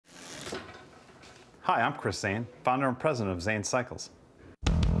Hi, I'm Chris Zane, founder and president of Zane Cycles.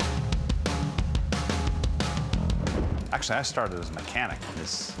 Actually, I started as a mechanic.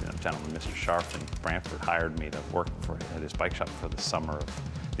 This gentleman, Mr. Scharf in Brantford, hired me to work at his bike shop for the summer of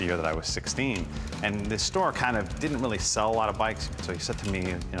the year that I was 16. And this store kind of didn't really sell a lot of bikes. So he said to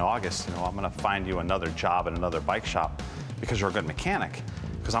me in August, I'm going to find you another job at another bike shop because you're a good mechanic,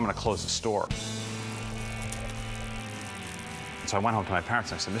 because I'm going to close the store. So I went home to my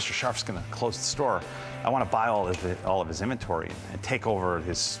parents and I said, Mr. Scharf's going to close the store. I want to buy all of his inventory and take over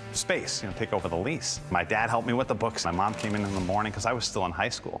his space, take over the lease. My dad helped me with the books. My mom came in the morning because I was still in high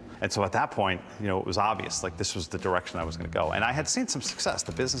school. And so at that point, it was obvious, like this was the direction I was going to go. And I had seen some success.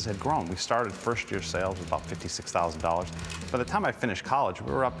 The business had grown. We started first year sales with about $56,000. By the time I finished college,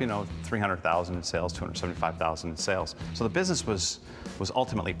 we were up, $300,000 in sales, $275,000 in sales. So the business was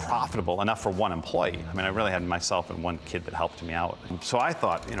ultimately profitable enough for one employee. I mean, I really had myself and one kid that helped me out. So I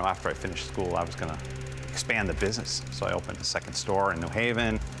thought, after I finished school, I was going to expand the business. So I opened a second store in New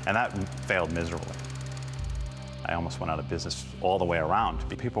Haven, and that failed miserably. I almost went out of business all the way around.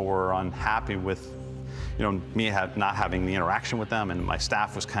 People were unhappy with, me not having the interaction with them, and my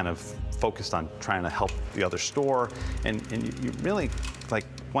staff was kind of focused on trying to help the other store. And you really, like,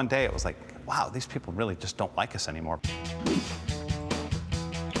 one day it was like, wow, these people really just don't like us anymore.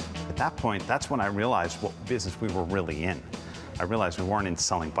 At that point, that's when I realized what business we were really in. I realized we weren't in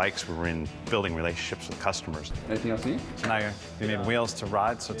selling bikes, we were in building relationships with customers. Anything else you need? So now you need wheels to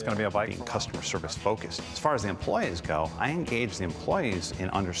ride, so it's going to be a bike. Being customer service focused. As far as the employees go, I engage the employees in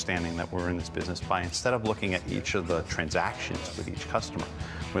understanding that we're in this business by, instead of looking at each of the transactions with each customer,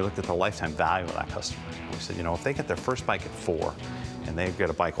 we looked at the lifetime value of that customer. We said, if they get their first bike at 4 and they get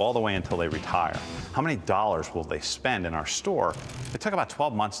a bike all the way until they retire, how many dollars will they spend in our store? It took about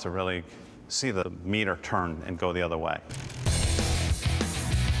 12 months to really see the meter turn and go the other way.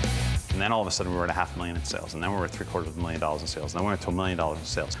 And then all of a sudden we were at $500,000 in sales, and then we were at $750,000 in sales, and then we went to $1 million in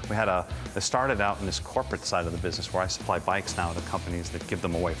sales. It started out in this corporate side of the business where I supply bikes now to companies that give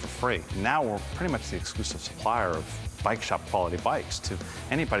them away for free. Now we're pretty much the exclusive supplier of bike shop quality bikes to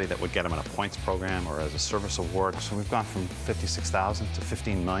anybody that would get them in a points program or as a service award. So we've gone from 56,000 to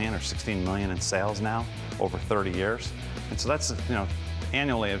 15 million or 16 million in sales now over 30 years. And so that's,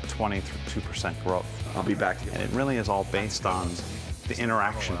 annually a 22% growth. I'll be back to you. And it really is all based on the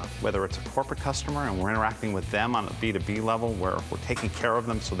interaction, whether it's a corporate customer and we're interacting with them on a B2B level where we're taking care of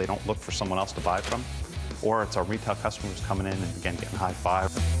them so they don't look for someone else to buy from, or it's our retail customers coming in and again getting high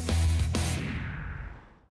five.